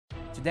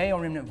Today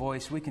on Remnant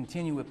Voice, we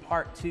continue with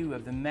part 2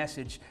 of the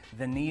message,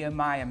 The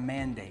Nehemiah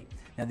Mandate.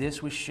 Now,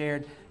 this was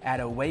shared at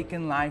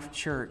Awaken Life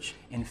Church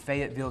in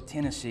Fayetteville,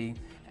 Tennessee,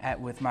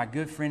 with my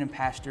good friend and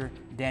pastor,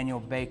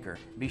 Daniel Baker.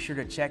 Be sure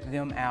to check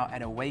them out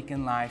at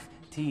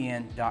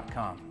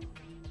awakenlifetn.com.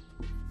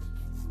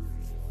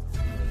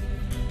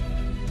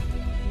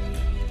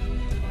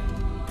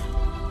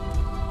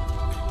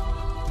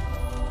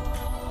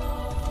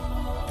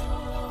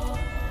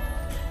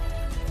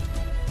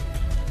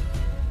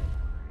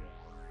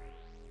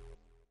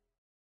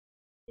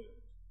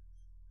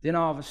 Then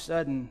all of a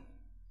sudden,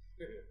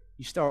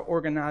 you start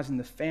organizing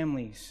the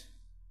families,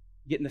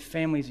 getting the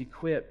families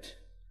equipped,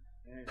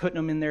 putting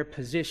them in their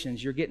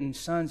positions. You're getting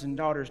sons and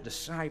daughters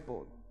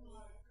discipled.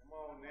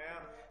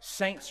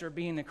 Saints are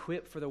being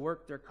equipped for the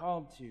work they're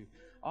called to.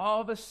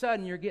 All of a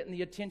sudden, you're getting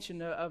the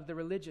attention of the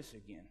religious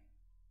again.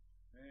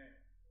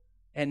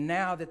 And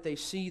now that they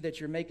see that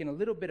you're making a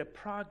little bit of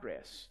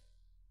progress,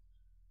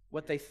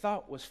 what they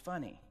thought was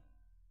funny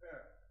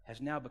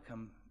has now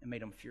become and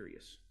made them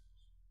furious.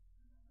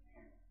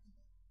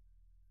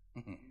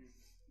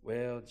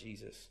 Well,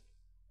 Jesus.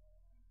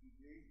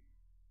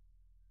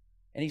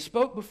 And he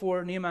spoke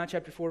before, Nehemiah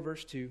chapter 4,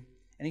 verse 2,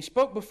 and he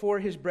spoke before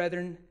his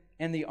brethren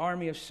and the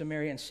army of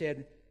Samaria and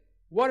said,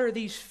 "What are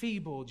these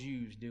feeble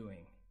Jews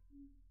doing?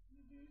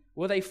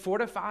 Will they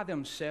fortify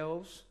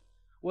themselves?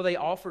 Will they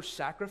offer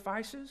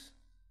sacrifices?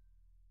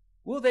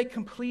 Will they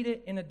complete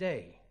it in a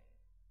day?"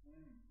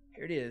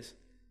 Here it is.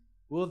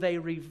 "Will they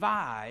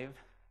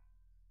revive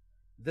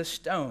the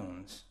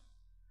stones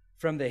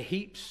from the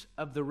heaps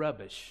of the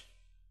rubbish,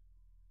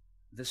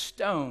 the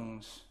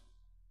stones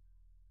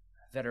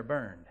that are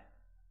burned?"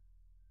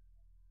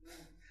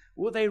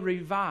 Will they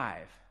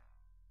revive?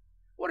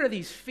 What are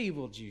these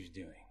feeble Jews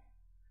doing?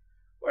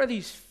 What are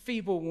these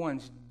feeble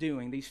ones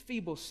doing? These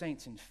feeble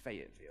saints in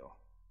Fayetteville?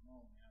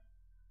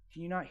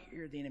 Can you not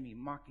hear the enemy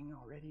mocking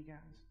already, guys?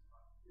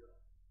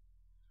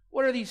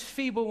 What are these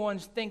feeble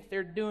ones think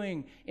they're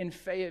doing in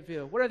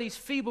Fayetteville? What are these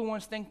feeble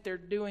ones think they're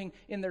doing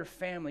in their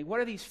family? What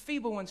are these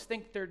feeble ones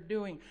think they're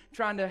doing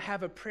trying to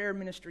have a prayer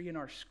ministry in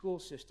our school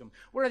system?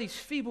 What are these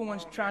feeble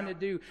ones trying to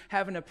do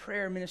having a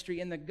prayer ministry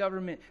in the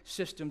government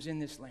systems in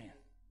this land?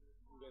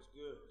 That's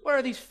good. What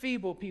are these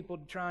feeble people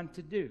trying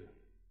to do?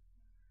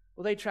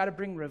 Will they try to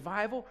bring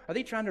revival? Are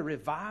they trying to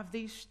revive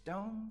these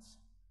stones?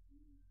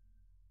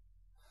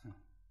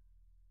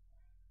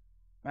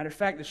 Matter of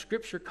fact, the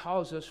scripture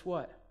calls us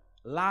what?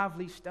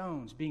 Lively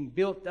stones being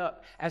built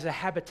up as a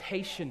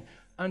habitation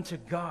unto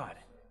God.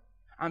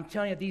 I'm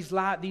telling you, these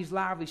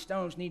lively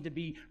stones need to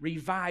be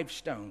revived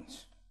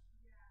stones.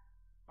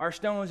 Our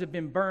stones have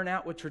been burned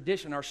out with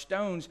tradition. Our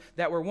stones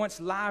that were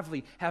once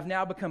lively have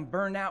now become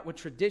burned out with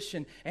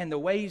tradition and the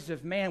ways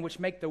of man, which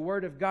make the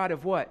word of God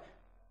of what?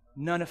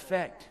 None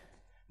effect.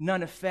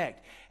 None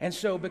effect. And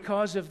so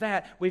because of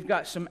that, we've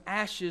got some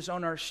ashes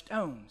on our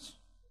stones.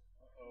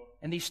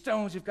 And these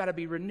stones have got to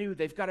be renewed.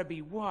 They've got to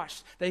be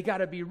washed. They've got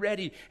to be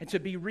ready and to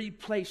be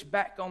replaced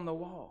back on the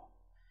wall.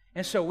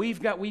 And so we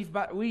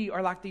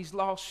are like these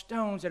lost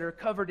stones that are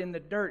covered in the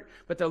dirt.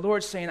 But the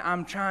Lord's saying,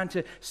 I'm trying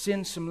to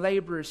send some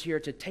laborers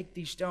here to take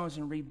these stones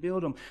and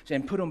rebuild them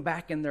and put them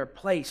back in their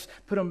place,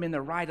 put them in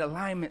the right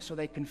alignment so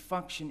they can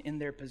function in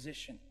their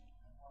position.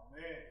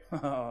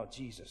 Amen. Oh,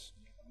 Jesus.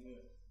 Amen.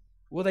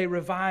 Will they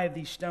revive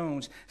these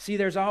stones? See,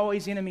 there's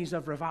always enemies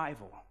of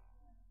revival.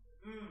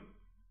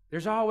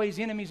 There's always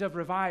enemies of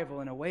revival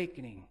and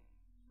awakening.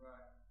 Right.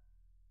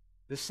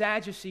 The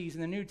Sadducees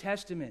in the New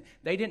Testament,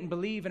 they didn't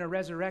believe in a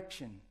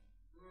resurrection.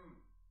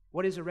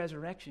 What is a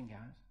resurrection,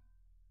 guys?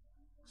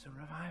 It's a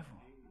revival.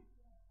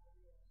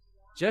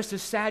 Just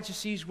as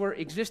Sadducees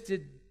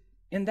existed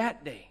in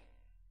that day.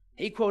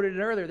 He quoted it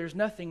earlier, there's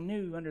nothing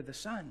new under the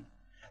sun.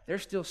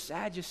 There's still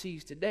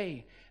Sadducees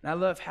today. And I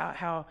love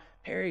how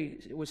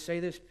Perry would say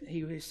this.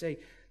 He would say,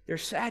 they're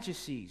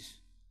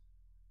Sadducees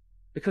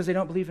because they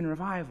don't believe in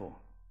revival.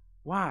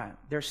 Why?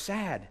 They're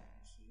sad,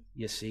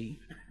 you see.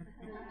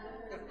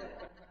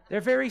 They're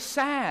very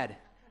sad,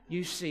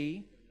 you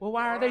see. Well,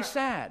 why are they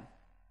sad?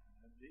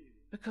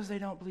 Because they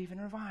don't believe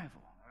in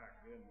revival.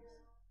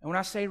 And when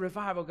I say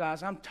revival,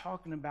 guys, I'm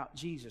talking about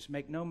Jesus.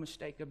 Make no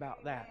mistake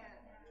about that.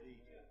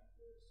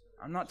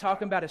 I'm not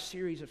talking about a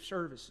series of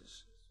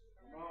services.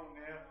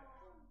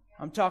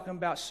 I'm talking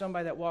about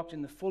somebody that walked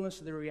in the fullness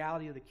of the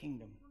reality of the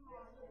kingdom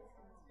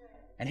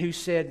and who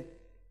said,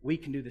 we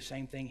can do the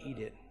same thing he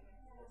did.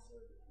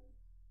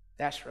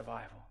 That's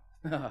revival.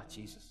 Oh,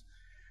 Jesus.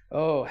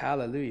 Oh,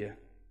 hallelujah.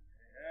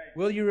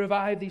 Will you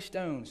revive these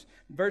stones?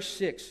 Verse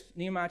 6,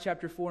 Nehemiah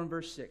chapter 4 and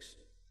verse 6.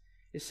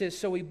 It says,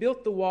 "So we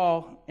built the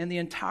wall, and the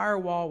entire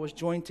wall was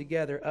joined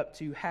together up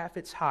to half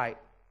its height,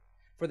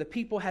 for the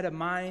people had a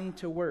mind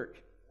to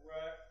work.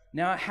 Right.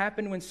 Now it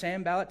happened when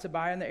Sanballat,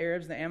 Tobiah, and the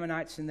Arabs, the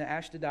Ammonites, and the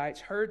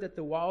Ashdodites heard that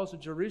the walls of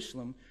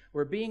Jerusalem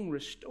were being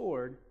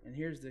restored," and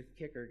here's the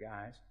kicker,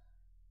 guys,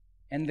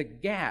 "and the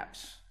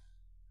gaps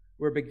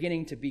were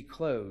beginning to be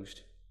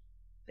closed,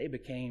 they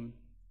became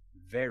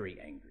very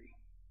angry."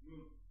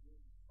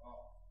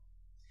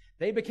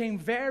 They became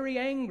very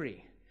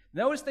angry.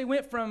 Notice they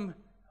went from,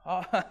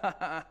 Oh,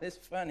 it's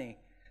funny.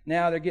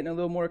 Now they're getting a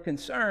little more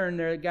concerned.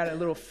 They got a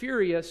little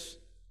furious.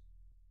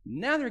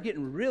 Now they're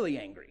getting really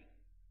angry.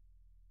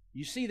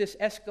 You see this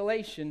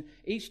escalation.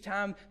 Each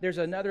time there's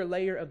another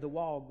layer of the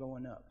wall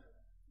going up.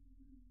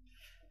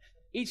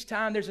 Each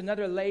time there's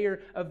another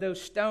layer of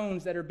those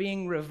stones that are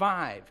being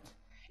revived.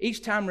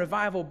 Each time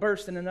revival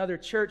bursts in another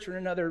church or in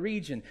another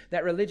region,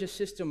 that religious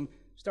system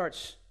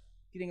starts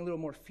getting a little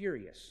more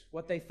furious.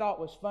 What they thought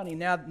was funny,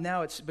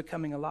 now it's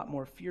becoming a lot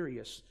more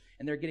furious,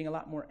 and they're getting a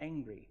lot more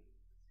angry.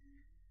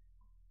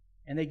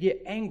 And they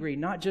get angry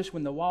not just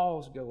when the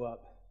walls go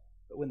up,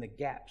 but when the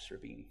gaps are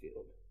being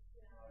filled.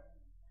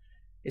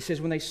 It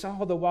says when they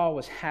saw the wall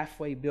was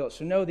halfway built.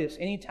 So know this,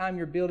 anytime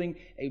you're building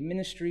a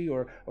ministry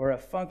or a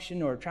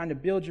function or trying to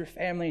build your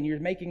family and you're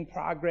making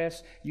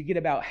progress, you get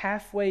about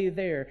halfway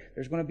there,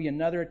 there's going to be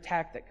another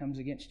attack that comes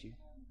against you.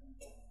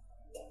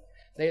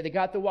 They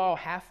got the wall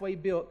halfway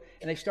built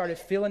and they started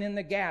filling in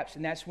the gaps,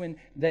 and that's when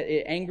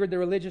it angered the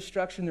religious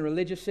structure and the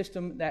religious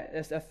system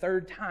that's a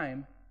third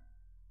time.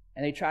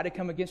 And they try to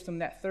come against them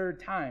that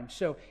third time.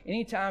 So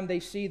anytime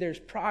they see there's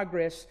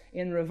progress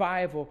in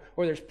revival,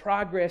 or there's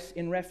progress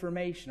in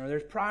reformation, or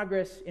there's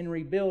progress in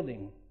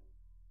rebuilding,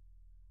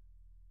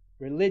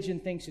 religion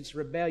thinks it's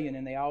rebellion,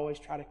 and they always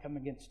try to come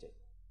against it.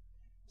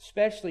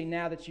 Especially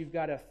now that you've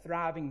got a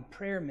thriving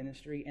prayer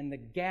ministry and the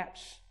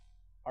gaps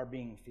are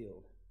being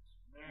filled.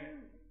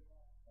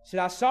 Said,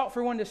 I sought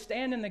for one to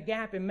stand in the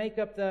gap and make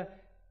up the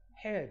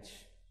hedge.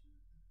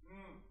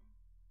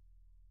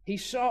 He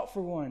sought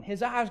for one.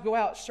 His eyes go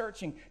out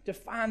searching to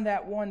find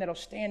that one that'll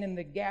stand in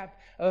the gap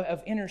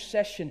of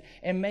intercession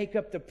and make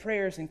up the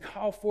prayers and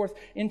call forth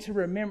into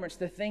remembrance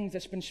the things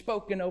that's been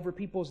spoken over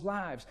people's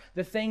lives,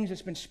 the things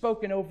that's been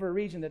spoken over a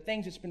region, the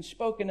things that's been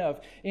spoken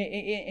of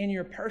in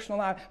your personal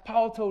life.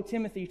 Paul told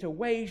Timothy to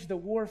wage the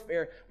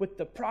warfare with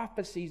the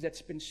prophecies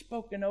that's been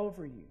spoken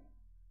over you.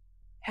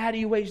 How do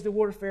you wage the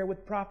warfare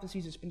with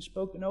prophecies that's been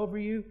spoken over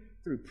you?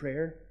 Through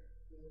prayer.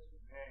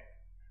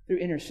 Through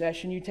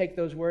intercession. You take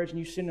those words and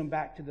you send them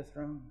back to the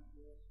throne.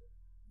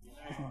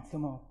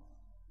 Come on.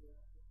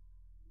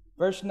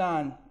 Verse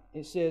 9,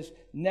 it says,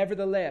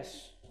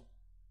 nevertheless,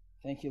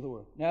 thank you,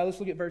 Lord. Now let's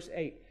look at verse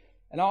 8.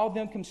 And all of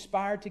them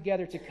conspired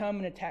together to come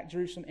and attack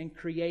Jerusalem and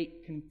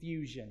create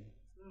confusion.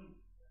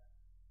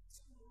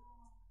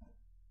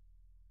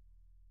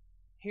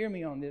 Hear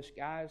me on this,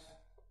 guys.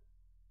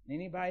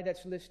 Anybody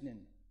that's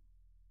listening.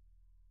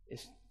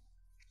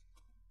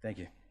 Thank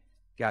you.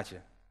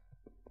 Gotcha.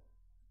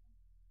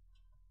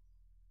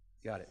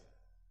 Got it.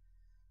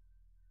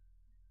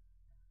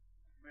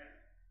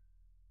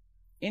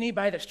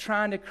 Anybody that's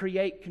trying to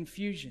create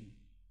confusion,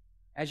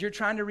 as you're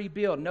trying to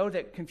rebuild, know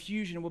that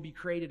confusion will be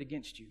created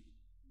against you.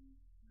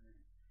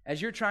 As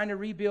you're trying to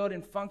rebuild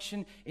and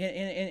function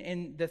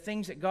in the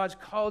things that God's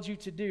called you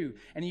to do,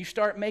 and you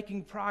start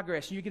making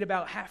progress, and you get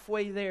about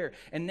halfway there,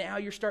 and now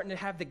you're starting to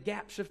have the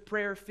gaps of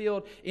prayer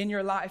filled in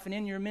your life and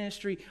in your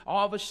ministry,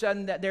 all of a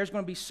sudden that there's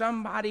going to be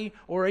somebody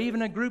or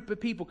even a group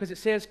of people, because it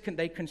says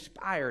they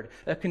conspired.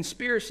 A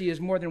conspiracy is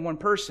more than one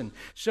person.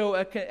 So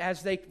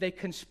as they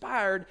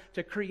conspired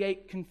to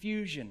create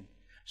confusion.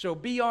 So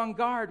be on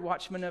guard,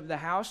 watchmen of the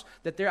house,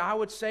 that I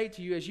would say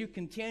to you, as you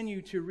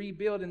continue to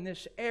rebuild in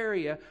this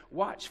area,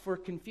 watch for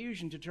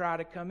confusion to try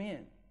to come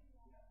in.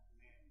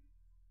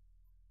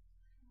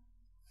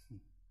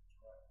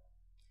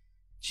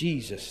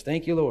 Jesus,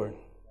 thank you, Lord.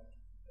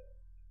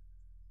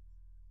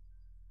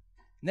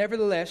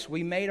 Nevertheless,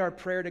 we made our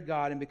prayer to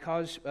God, and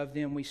because of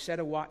them, we set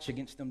a watch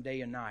against them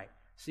day and night.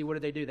 See,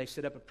 what do? They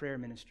set up a prayer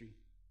ministry.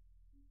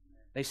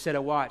 They set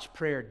a watch,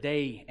 prayer,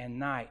 day and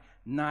night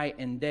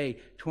and day,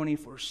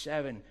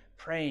 24/7,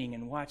 praying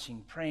and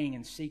watching, praying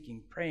and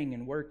seeking, praying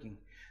and working.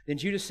 Then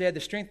Judah said, the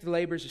strength of the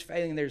laborers is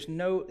failing.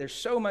 There's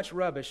so much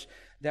rubbish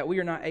that we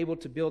are not able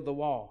to build the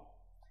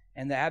wall.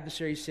 And the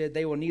adversary said,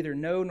 they will neither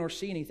know nor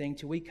see anything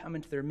till we come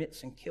into their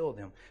midst and kill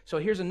them. So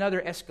here's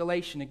another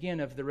escalation again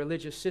of the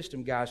religious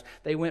system, guys.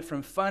 They went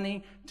from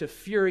funny to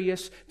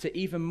furious to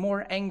even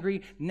more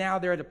angry. Now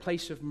they're at a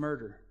place of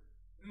murder.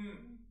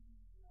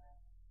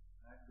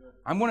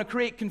 I'm going to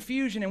create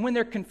confusion, and when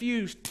they're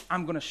confused,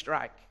 I'm going to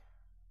strike.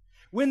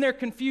 When they're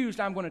confused,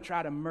 I'm going to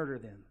try to murder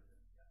them.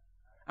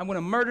 I'm going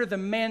to murder the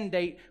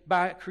mandate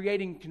by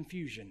creating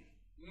confusion.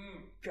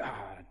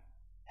 God.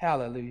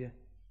 Hallelujah.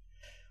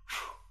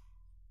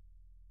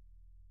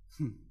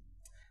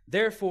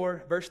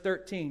 Therefore, verse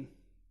 13.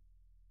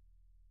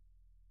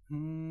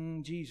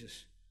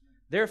 Jesus.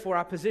 Therefore,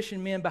 I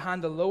position men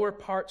behind the lower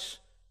parts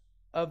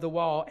of the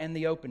wall and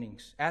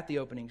at the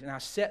openings. And I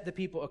set the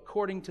people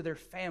according to their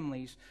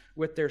families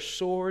with their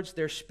swords,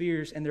 their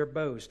spears, and their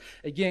bows.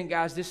 Again,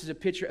 guys, this is a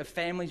picture of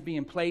families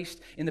being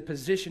placed in the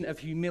position of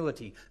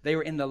humility. They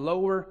were in the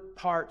lower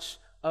parts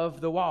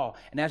of the wall.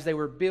 And as they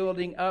were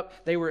building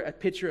up, they were a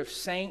picture of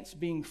saints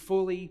being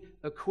fully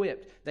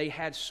equipped. They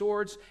had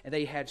swords, and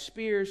they had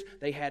spears,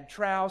 they had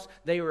trowels.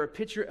 They were a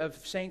picture of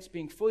saints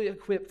being fully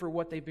equipped for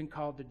what they've been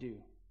called to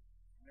do.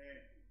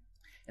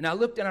 And I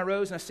looked and I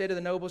rose and I said to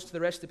the nobles, to the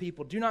rest of the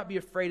people, do not be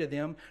afraid of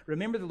them.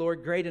 Remember the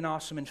Lord, great and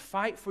awesome, and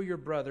fight for your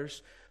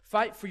brothers,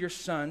 fight for your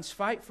sons,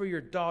 fight for your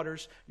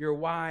daughters, your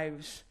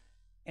wives,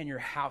 and your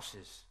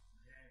houses.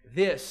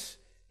 This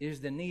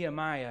is the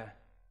Nehemiah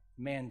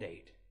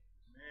Mandate.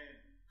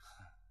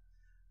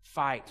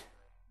 Fight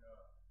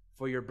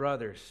for your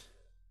brothers,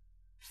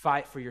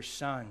 fight for your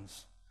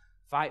sons,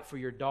 fight for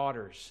your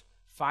daughters,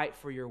 fight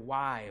for your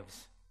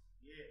wives,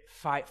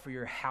 fight for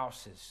your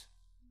houses.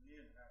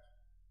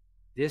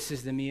 This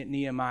is the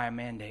Nehemiah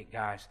Mandate,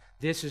 guys.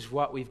 This is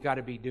what we've got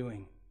to be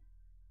doing.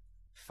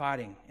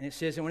 Fighting. And it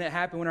says, and when it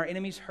happened, when our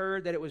enemies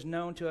heard that it was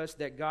known to us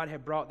that God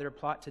had brought their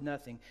plot to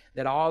nothing,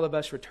 that all of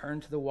us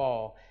returned to the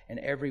wall and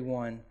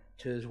everyone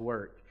to his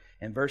work.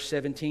 And verse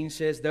 17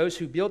 says, those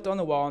who built on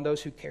the wall and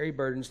those who carry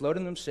burdens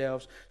loaded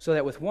themselves, so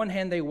that with one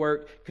hand they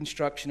worked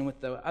construction, and with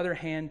the other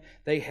hand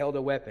they held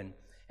a weapon.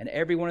 And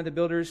every one of the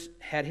builders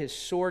had his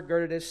sword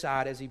girded at his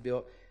side as he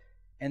built.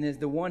 And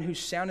the one who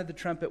sounded the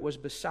trumpet was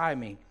beside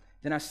me.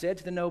 Then I said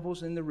to the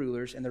nobles and the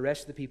rulers and the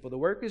rest of the people, the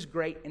work is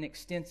great and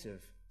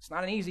extensive. It's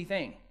not an easy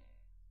thing.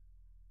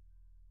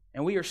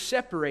 And we are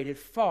separated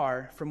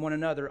far from one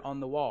another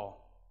on the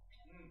wall.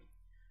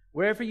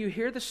 Wherever you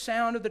hear the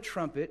sound of the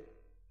trumpet,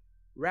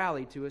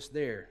 rally to us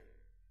there.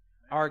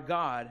 Our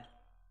God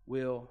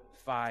will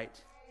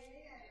fight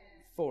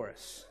for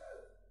us.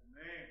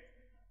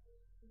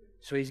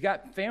 So he's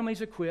got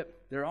families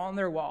equipped. They're on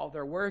their wall.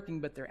 They're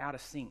working, but they're out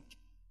of sync.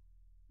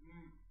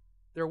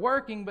 They're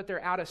working, but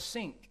they're out of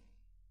sync.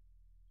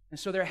 And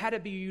so there had to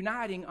be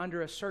uniting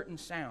under a certain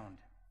sound.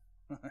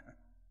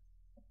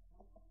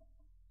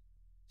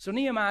 So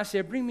Nehemiah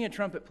said, bring me a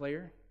trumpet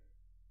player.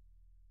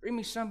 Bring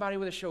me somebody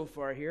with a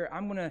shofar here.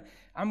 I'm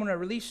gonna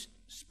release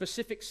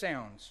specific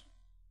sounds.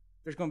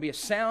 There's going to be a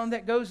sound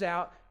that goes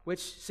out which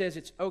says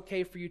it's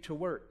okay for you to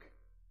work.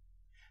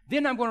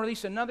 Then I'm going to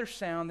release another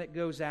sound that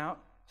goes out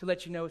to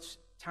let you know it's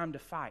time to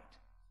fight.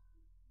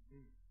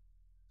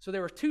 So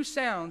there were two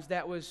sounds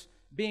that was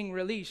being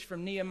released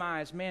from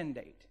Nehemiah's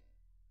mandate.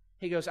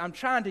 He goes, I'm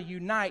trying to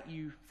unite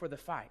you for the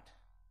fight.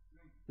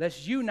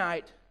 Let's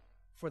unite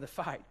for the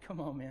fight.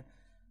 Come on, man.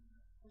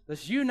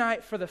 Let's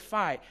unite for the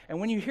fight. And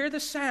when you hear the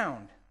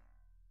sound,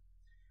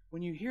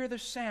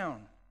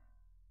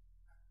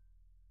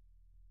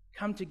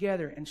 come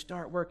together and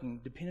start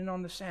working, depending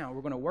on the sound.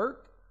 We're going to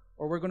work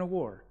or we're going to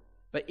war.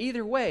 But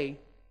either way,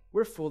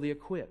 we're fully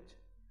equipped.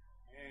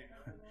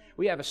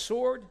 We have a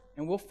sword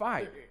and we'll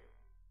fight.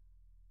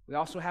 We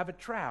also have a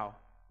trowel,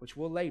 which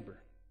we'll labor.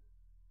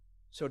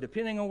 So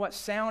depending on what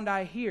sound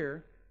I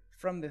hear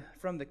from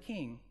the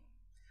king,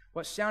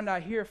 what sound I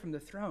hear from the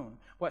throne,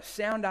 what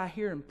sound I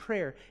hear in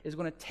prayer is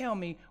going to tell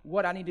me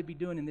what I need to be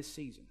doing in this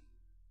season.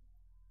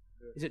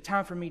 Is it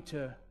time for me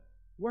to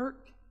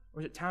work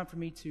or is it time for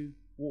me to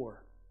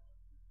war?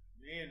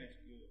 Man, that's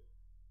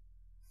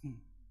good.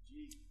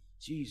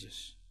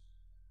 Jesus.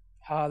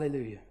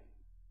 Hallelujah.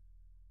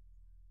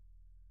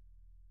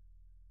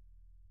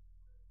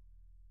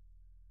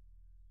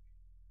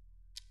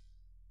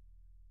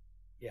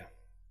 Yeah.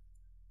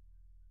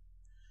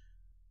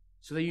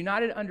 So they're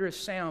united under a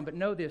sound, but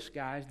know this,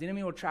 guys. The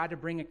enemy will try to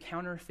bring a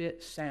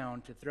counterfeit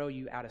sound to throw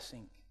you out of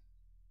sync.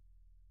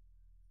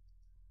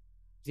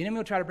 The enemy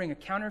will try to bring a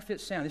counterfeit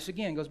sound. This,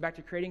 again, goes back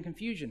to creating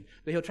confusion.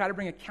 But he'll try to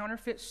bring a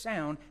counterfeit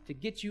sound to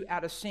get you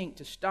out of sync,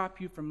 to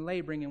stop you from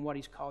laboring in what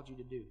he's called you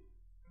to do.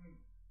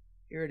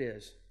 Here it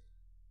is.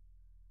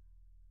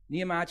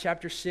 Nehemiah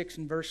chapter 6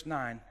 and verse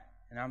 9.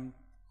 And I'm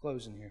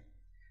closing here.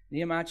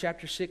 Nehemiah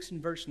chapter 6 and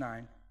verse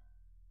 9.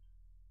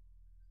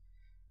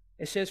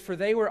 It says, for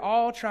they were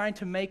all trying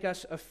to make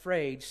us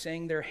afraid,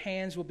 saying their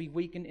hands will be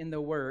weakened in the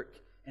work,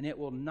 and it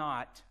will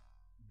not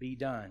be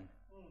done.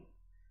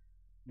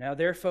 Now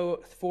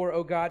therefore,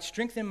 O God,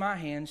 strengthen my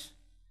hands.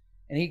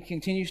 And he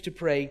continues to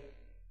pray.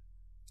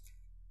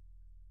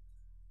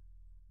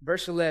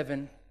 Verse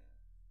 11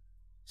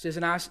 says,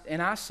 and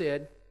I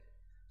said,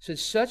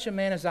 such a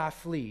man as I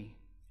flee,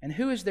 and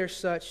who is there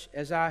such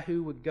as I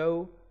who would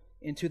go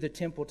into the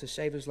temple to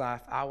save his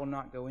life? I will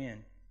not go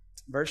in.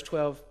 Verse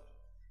 12,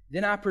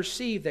 then I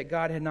perceived that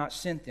God had not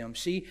sent them.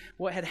 See,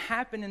 what had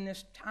happened in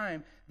this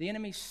time, the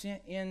enemy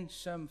sent in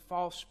some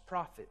false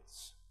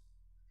prophets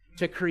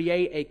to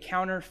create a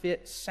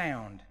counterfeit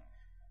sound,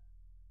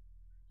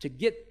 to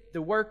get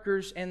the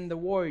workers and the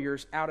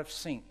warriors out of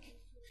sync.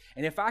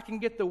 And if I can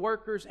get the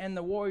workers and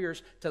the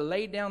warriors to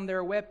lay down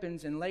their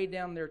weapons and lay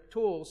down their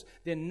tools,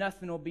 then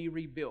nothing will be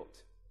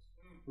rebuilt.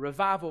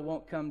 Revival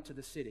won't come to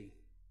the city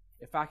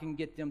if I can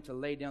get them to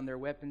lay down their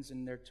weapons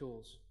and their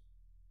tools.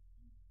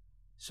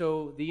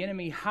 So the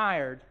enemy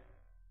hired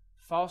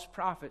false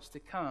prophets to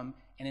come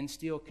and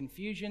instill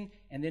confusion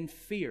and then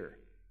fear,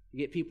 to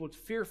get people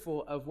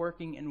fearful of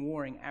working and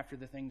warring after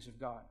the things of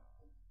God.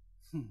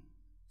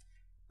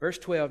 Verse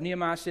 12,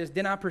 Nehemiah says,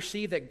 then I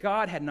perceived that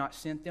God had not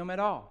sent them at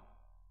all.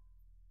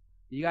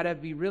 You got to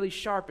be really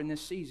sharp in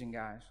this season,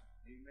 guys.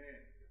 Amen.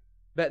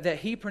 But that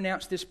he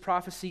pronounced this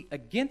prophecy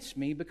against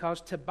me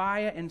because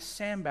Tobiah and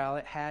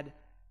Sanballat had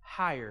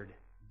hired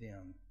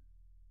them.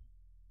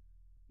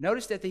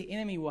 Notice that the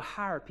enemy will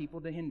hire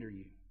people to hinder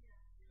you.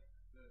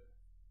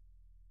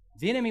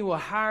 The enemy will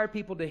hire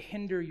people to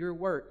hinder your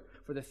work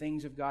for the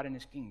things of God and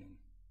His kingdom.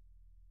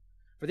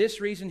 For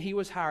this reason he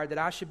was hired, that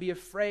I should be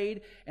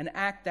afraid and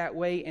act that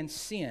way and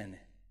sin,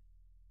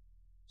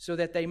 so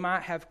that they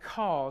might have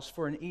cause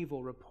for an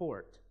evil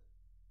report,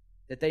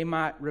 that they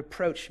might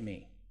reproach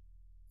me.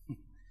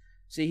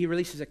 See, he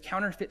releases a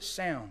counterfeit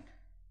sound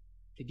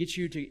to get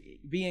you to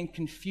be in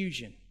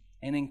confusion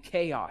and in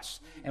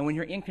chaos. And when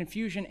you're in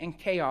confusion and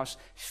chaos,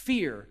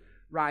 fear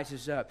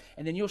rises up.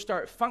 And then you'll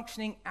start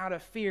functioning out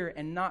of fear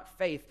and not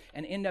faith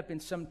and end up in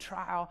some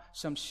trial,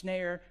 some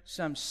snare,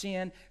 some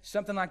sin,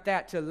 something like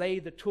that, to lay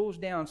the tools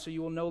down so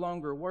you will no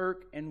longer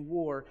work and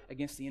war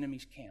against the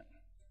enemy's camp.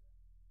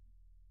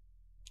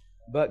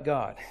 But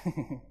God.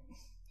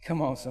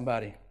 Come on,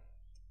 somebody.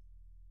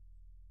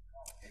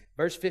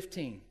 Verse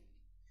 15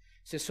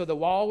 says, so the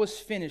wall was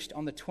finished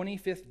on the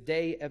 25th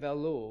day of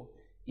Elul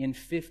in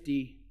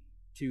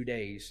 52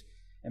 days.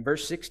 And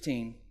verse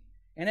 16,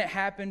 and it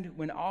happened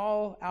when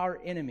all our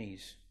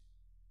enemies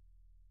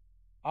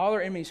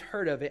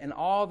heard of it, and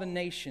all the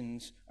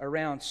nations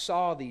around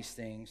saw these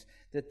things,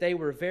 that they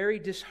were very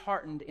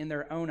disheartened in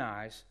their own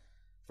eyes,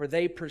 for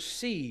they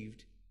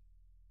perceived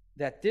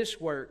that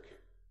this work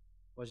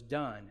was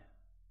done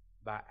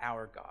by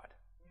our God.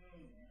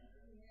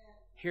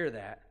 Hear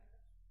that.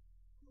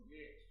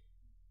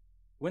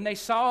 When they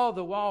saw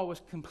the wall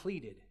was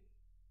completed,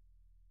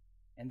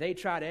 and they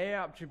tried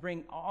to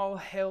bring all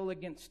hell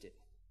against it,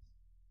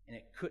 and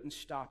it couldn't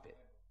stop it.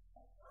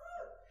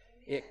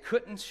 It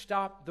couldn't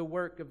stop the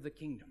work of the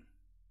kingdom.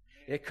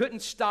 It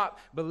couldn't stop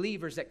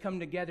believers that come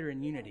together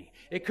in unity.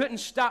 It couldn't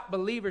stop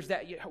believers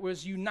that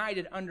was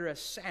united under a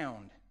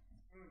sound.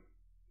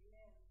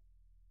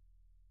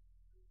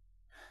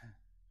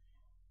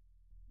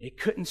 It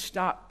couldn't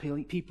stop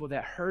people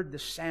that heard the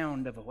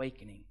sound of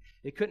awakening.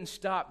 It couldn't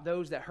stop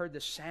those that heard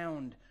the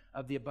sound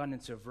of the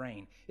abundance of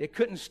rain. It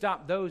couldn't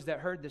stop those that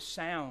heard the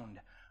sound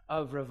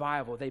of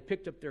revival. They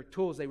picked up their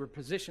tools. They were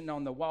positioned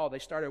on the wall. They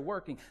started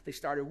working. They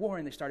started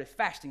warring. They started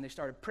fasting. They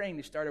started praying.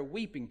 They started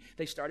weeping.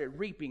 They started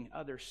reaping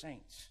other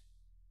saints.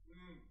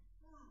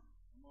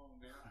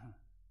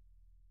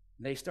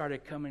 They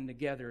started coming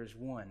together as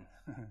one.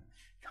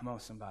 Come on,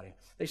 somebody.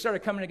 They started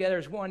coming together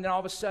as one. Then all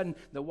of a sudden,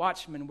 the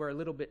watchmen were a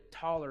little bit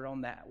taller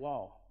on that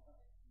wall.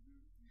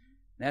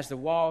 And as the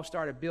wall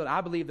started building, I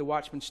believe the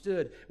watchmen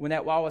stood. When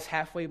that wall was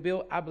halfway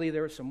built, I believe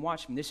there were some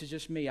watchmen. This is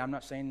just me. I'm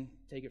not saying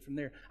take it from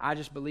there. I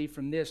just believe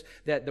from this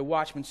that the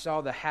watchmen saw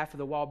the half of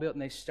the wall built,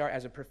 and they start,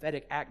 as a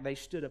prophetic act, they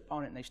stood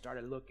upon it and they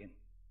started looking.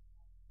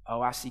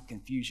 Oh, I see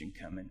confusion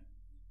coming.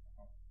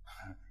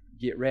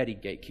 Get ready,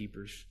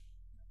 gatekeepers.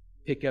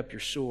 Pick up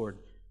your sword.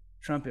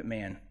 Trumpet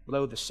man,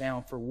 blow the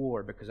sound for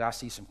war, because I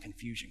see some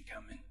confusion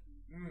coming.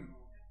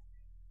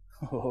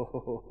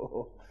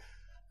 Oh,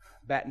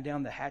 batten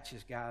down the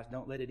hatches, guys.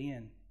 Don't let it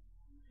in.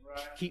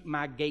 Right. Keep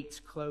my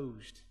gates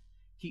closed.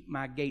 Keep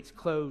my gates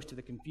closed to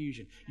the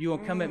confusion. You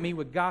want to come at me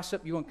with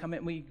gossip? You want to come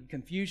at me with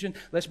confusion?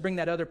 Let's bring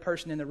that other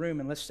person in the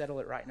room and let's settle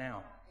it right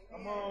now.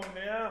 Come on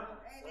now.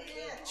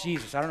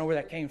 Jesus, I don't know where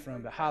that came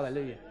from, but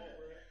hallelujah.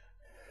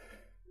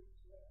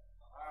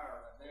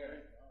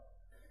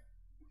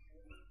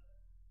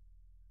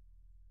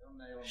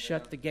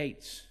 Shut the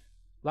gates.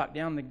 Lock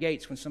down the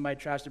gates when somebody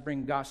tries to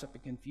bring gossip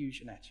and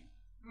confusion at you.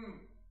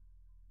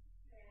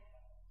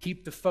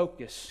 Keep the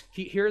focus.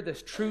 Hear the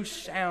true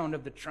sound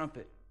of the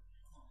trumpet.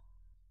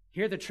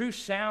 Hear the true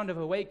sound of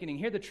awakening.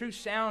 Hear the true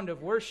sound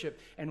of worship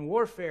and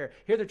warfare.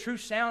 Hear the true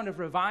sound of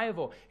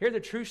revival. Hear the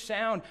true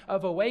sound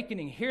of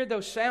awakening. Hear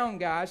those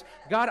sound, guys.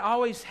 God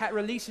always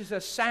releases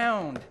a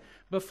sound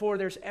before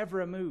there's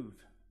ever a move.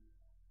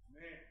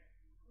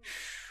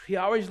 He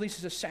always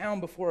releases a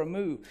sound before a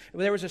move.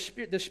 There was a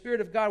spirit. The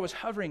Spirit of God was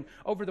hovering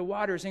over the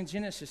waters in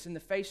Genesis, in the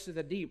face of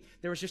the deep.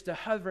 There was just a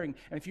hovering.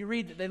 And if you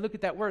read, they look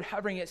at that word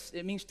hovering,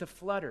 it means to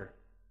flutter.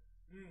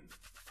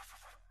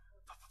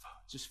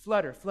 Just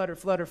flutter, flutter,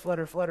 flutter,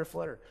 flutter, flutter,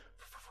 flutter,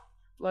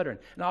 fluttering.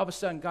 And all of a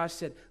sudden, God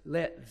said,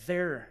 "Let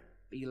there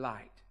be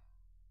light."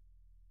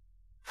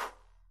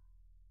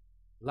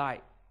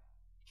 Light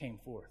came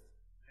forth.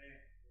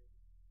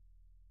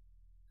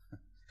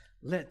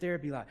 Let there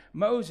be light.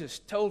 Moses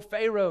told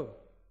Pharaoh,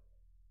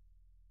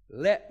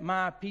 "Let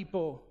my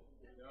people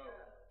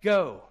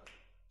go."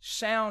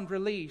 Sound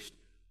released.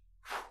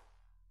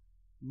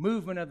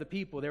 Movement of the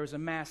people. There was a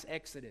mass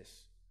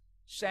exodus.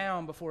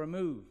 Sound before a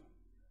move.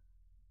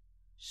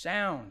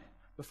 Sound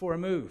before a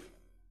move.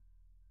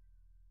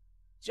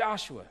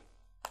 Joshua,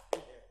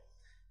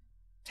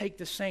 take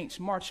the saints,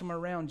 march them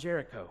around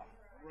Jericho.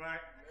 Right.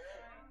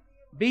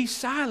 Be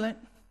silent.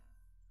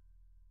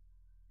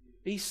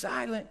 Be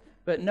silent.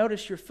 But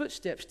notice your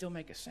footsteps still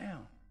make a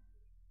sound.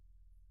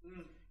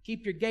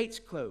 Keep your gates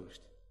closed.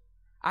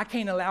 I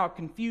can't allow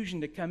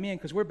confusion to come in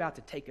because we're about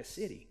to take a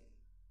city.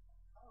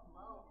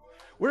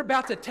 We're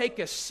about to take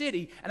a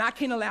city, and I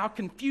can't allow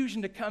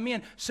confusion to come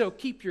in, so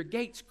keep your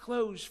gates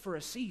closed for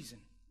a season.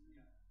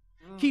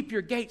 Keep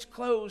your gates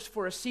closed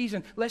for a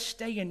season. Let's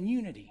stay in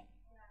unity.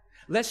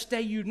 Let's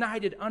stay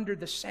united under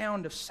the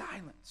sound of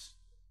silence.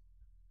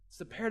 It's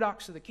the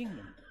paradox of the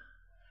kingdom.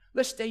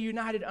 Let's stay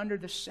united under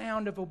the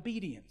sound of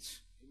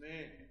obedience.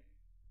 Amen.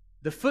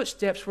 The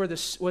footsteps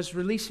was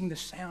releasing the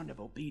sound of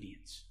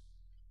obedience.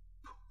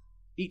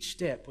 Each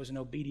step was an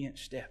obedient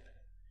step.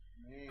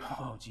 Amen.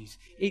 Oh, jeez.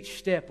 Each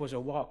step was a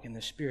walk in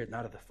the Spirit,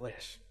 not of the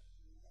flesh.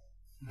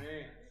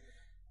 Amen.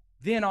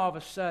 Then all of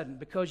a sudden,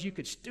 because you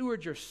could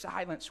steward your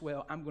silence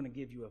well, I'm going to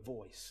give you a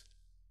voice.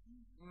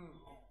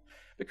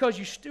 Because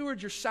you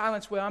steward your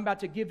silence well, I'm about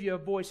to give you a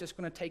voice that's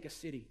going to take a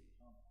city.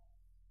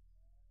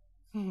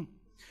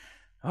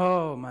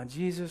 Oh, my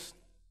Jesus.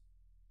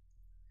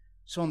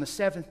 So on the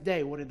seventh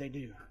day, what did they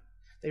do?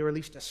 They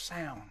released a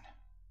sound.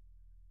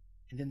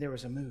 And then there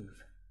was a move.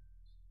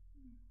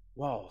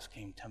 Walls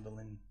came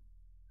tumbling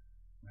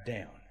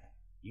down.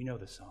 You know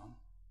the song.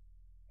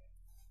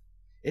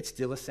 It's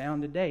still a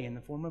sound today in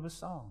the form of a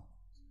song.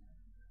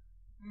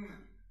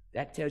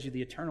 That tells you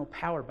the eternal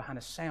power behind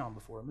a sound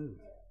before a move.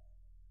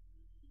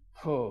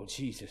 Oh,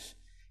 Jesus.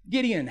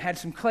 Gideon had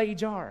some clay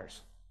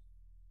jars.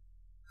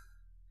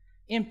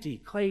 Empty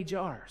clay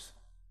jars.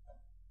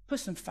 Put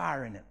some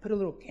fire in it. Put a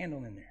little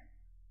candle in there.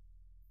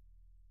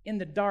 In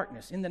the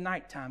darkness, in the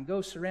nighttime,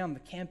 go surround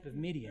the camp of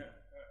Midian.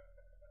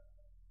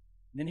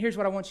 And then here's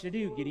what I want you to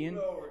do, Gideon.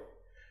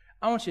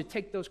 I want you to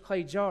take those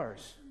clay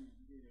jars.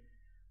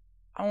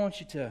 I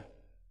want you to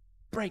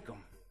break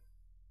them.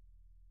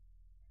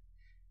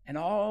 And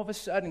all of a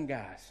sudden,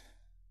 guys,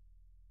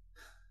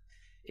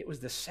 it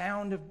was the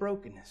sound of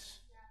brokenness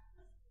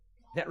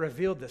that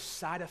revealed the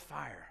sight of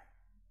fire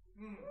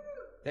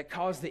that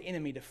caused the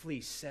enemy to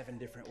flee 7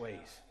 different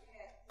ways.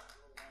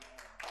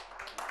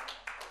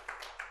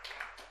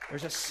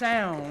 There's a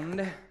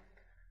sound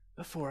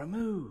before a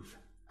move.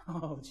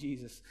 Oh,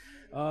 Jesus.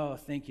 Oh,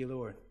 thank you,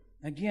 Lord.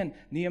 Again,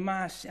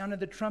 Nehemiah sounded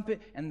the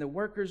trumpet and the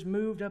workers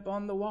moved up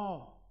on the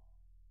wall.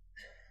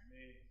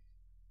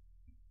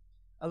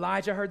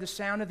 Elijah heard the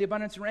sound of the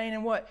abundance of rain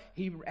and what?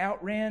 He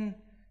outran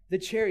the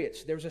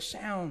chariots. There was a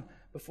sound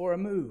before a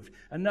move.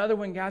 Another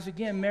one, guys,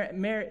 again,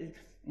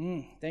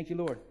 thank you,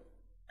 Lord.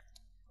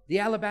 The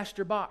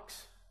alabaster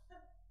box.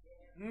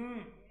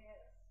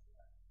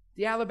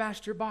 The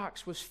alabaster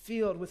box was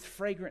filled with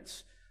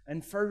fragrance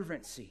and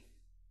fervency.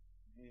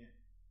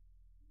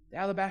 The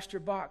alabaster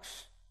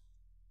box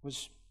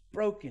was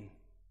broken,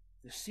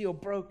 the seal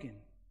broken,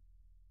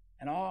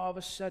 and all of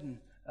a sudden,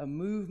 a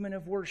movement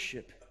of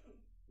worship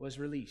was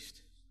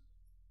released.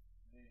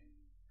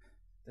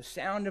 The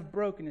sound of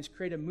brokenness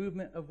created a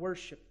movement of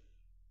worship,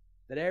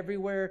 that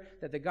everywhere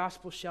that the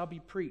gospel shall be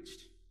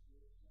preached,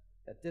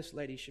 that this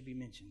lady should be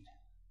mentioned.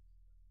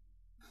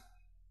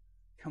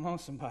 Come on,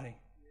 somebody.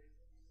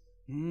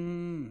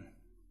 Son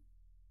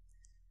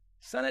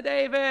of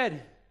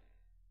David.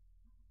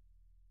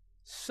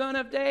 Son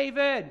of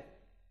David.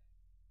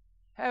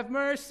 Have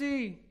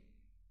mercy.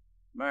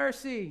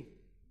 Mercy.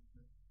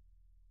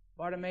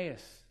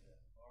 Bartimaeus.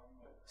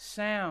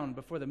 Sound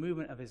before the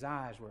movement of his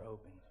eyes were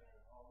opened.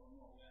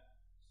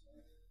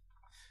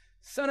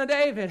 Son of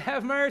David,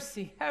 have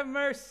mercy. Have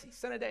mercy,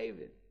 Son of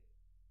David.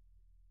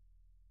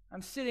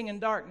 I'm sitting in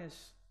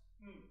darkness.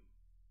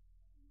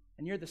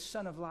 And you're the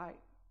Son of light.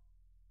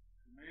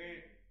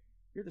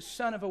 You're the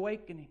Son of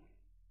awakening.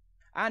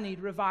 I need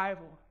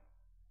revival.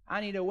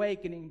 I need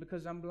awakening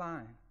because I'm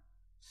blind.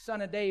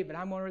 Son of David,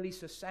 I'm going to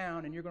release a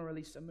sound and you're going to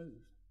release a move.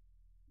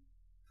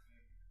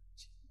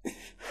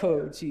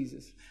 Oh,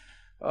 Jesus.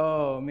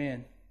 Oh,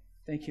 man.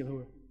 Thank you,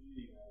 Lord.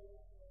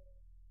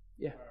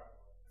 Yeah.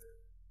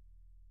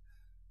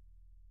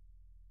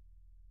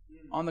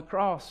 On the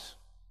cross,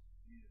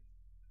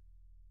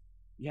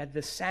 you had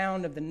the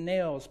sound of the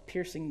nails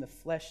piercing the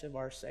flesh of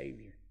our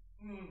Savior.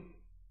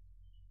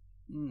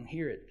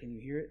 Hear it. Can you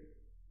hear it?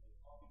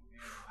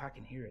 I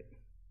can hear it.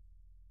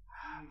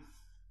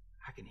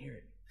 I can hear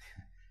it.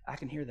 I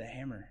can hear the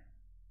hammer.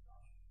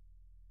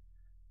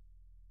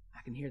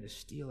 I can hear the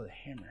steel of the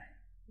hammer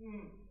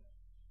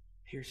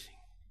piercing.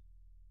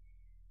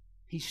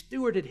 He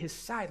stewarded his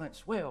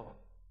silence well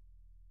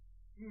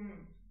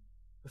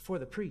before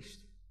the priest.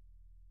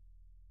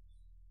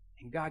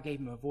 And God gave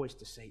him a voice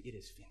to say, "It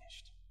is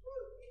finished."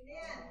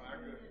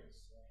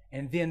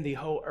 And then the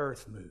whole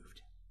earth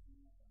moved.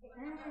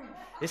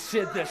 It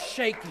said the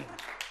shaking.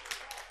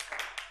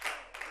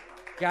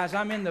 Guys,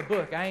 I'm in the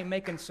book. I ain't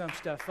making some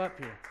stuff up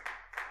here.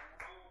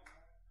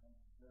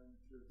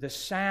 The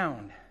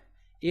sound,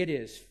 "It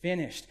is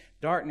finished."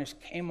 Darkness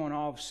came on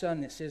all of a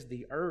sudden. It says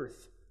the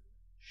earth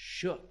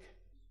shook.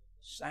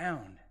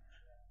 Sound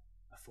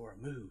before a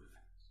move.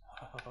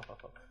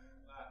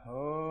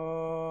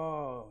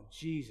 Oh,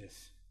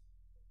 Jesus.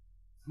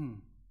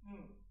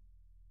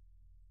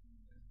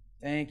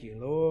 Thank you,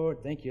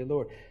 Lord. Thank you,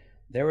 Lord.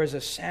 There was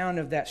a sound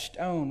of that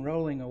stone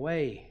rolling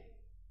away.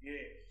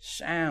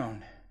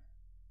 Sound.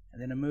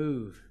 And then a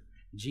move.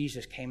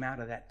 Jesus came out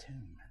of that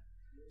tomb.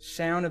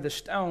 Sound of the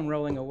stone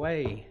rolling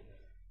away.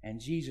 And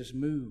Jesus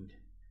moved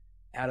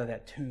out of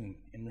that tomb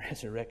in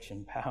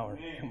resurrection power.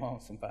 Come on,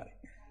 somebody.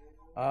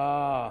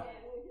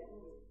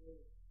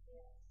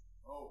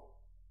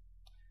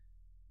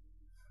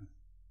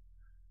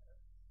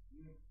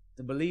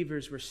 The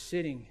believers were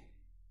sitting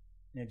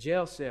in a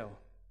jail cell.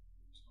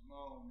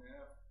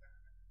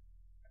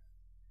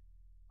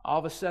 All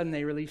of a sudden,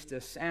 they released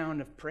a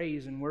sound of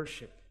praise and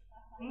worship.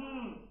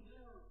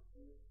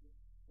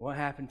 What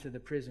happened to the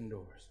prison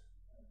doors?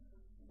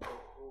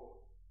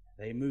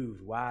 They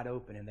moved wide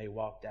open and they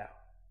walked out.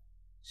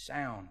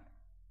 Sound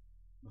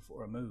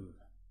before a move.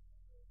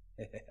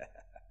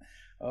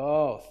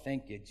 Oh,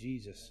 thank you,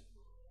 Jesus.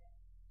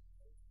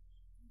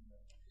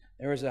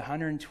 There was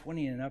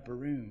 120 in an upper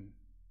room.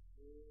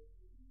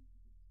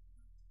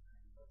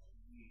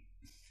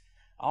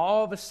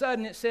 All of a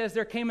sudden, it says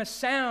there came a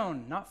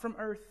sound, not from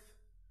earth,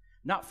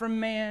 not from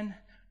man,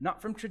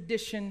 not from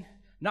tradition,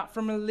 not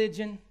from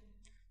religion,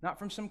 not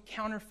from some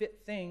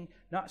counterfeit thing,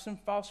 not some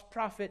false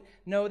prophet.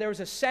 No, there was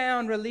a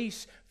sound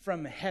released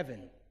from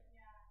heaven,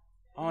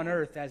 on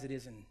earth as it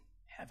is in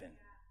heaven.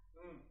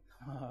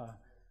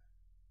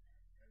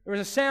 There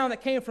was a sound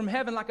that came from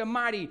heaven like a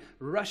mighty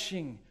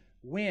rushing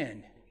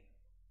wind.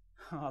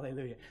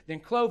 Hallelujah. Then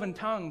cloven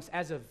tongues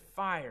as of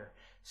fire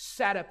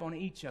sat up on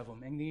each of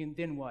them. And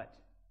then what?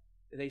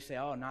 They say,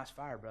 oh, nice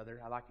fire, brother.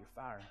 I like your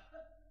fire.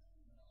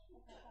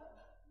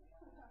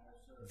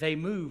 They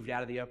moved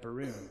out of the upper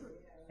room.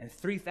 And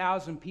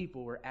 3,000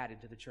 people were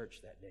added to the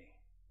church that day.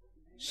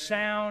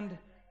 Sound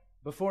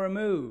before a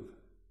move.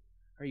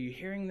 Are you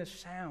hearing the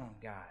sound,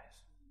 guys?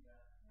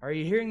 Are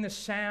you hearing the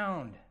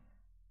sound?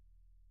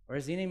 Or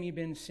has the enemy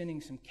been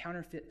sending some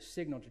counterfeit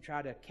signal to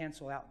try to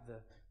cancel out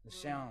the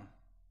sound?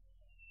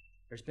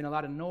 There's been a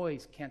lot of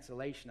noise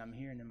cancellation I'm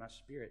hearing in my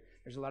spirit.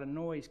 There's a lot of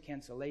noise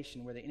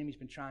cancellation where the enemy's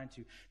been trying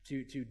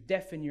to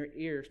deafen your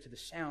ears to the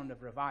sound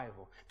of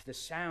revival, to the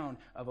sound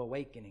of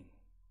awakening.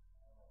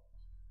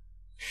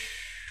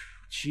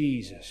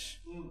 Jesus.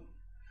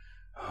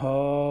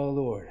 Oh,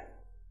 Lord.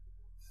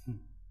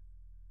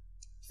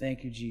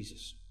 Thank you,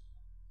 Jesus.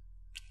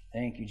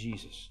 Thank you,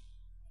 Jesus.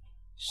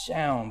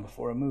 Sound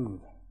before a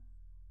move.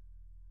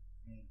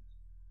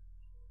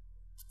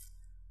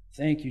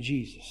 Thank you,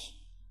 Jesus.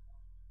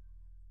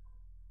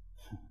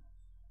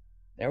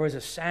 There was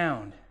a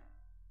sound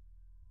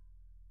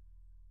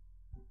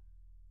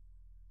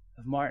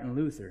of Martin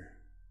Luther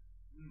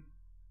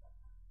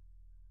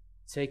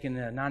taking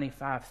the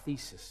 95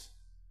 Thesis,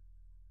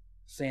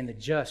 saying the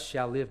just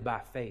shall live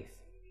by faith,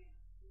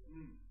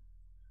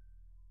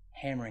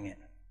 hammering it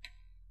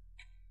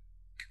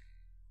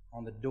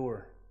on the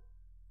door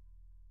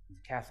of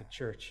the Catholic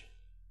Church,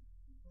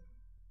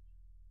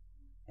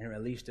 and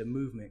released a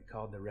movement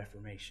called the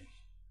Reformation.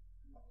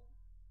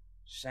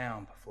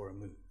 Sound before a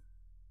move.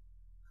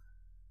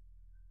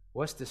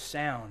 What's the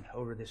sound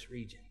over this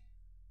region?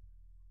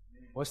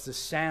 What's the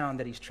sound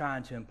that he's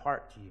trying to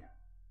impart to you?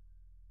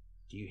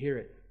 Do you hear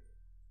it?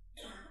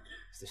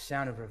 It's the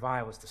sound of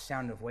revival. It's the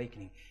sound of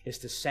awakening. It's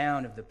the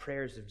sound of the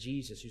prayers of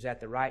Jesus, who's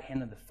at the right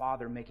hand of the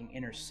Father making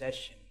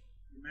intercession.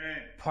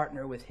 Amen.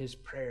 Partner with his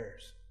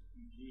prayers.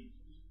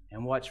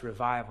 And watch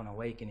revival and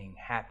awakening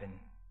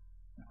happen.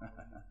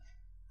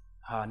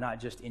 Not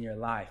just in your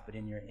life, but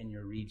in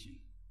your region,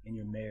 in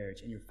your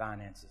marriage, in your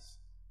finances.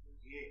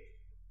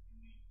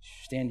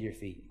 Stand to your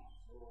feet.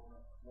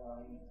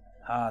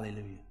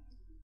 Hallelujah.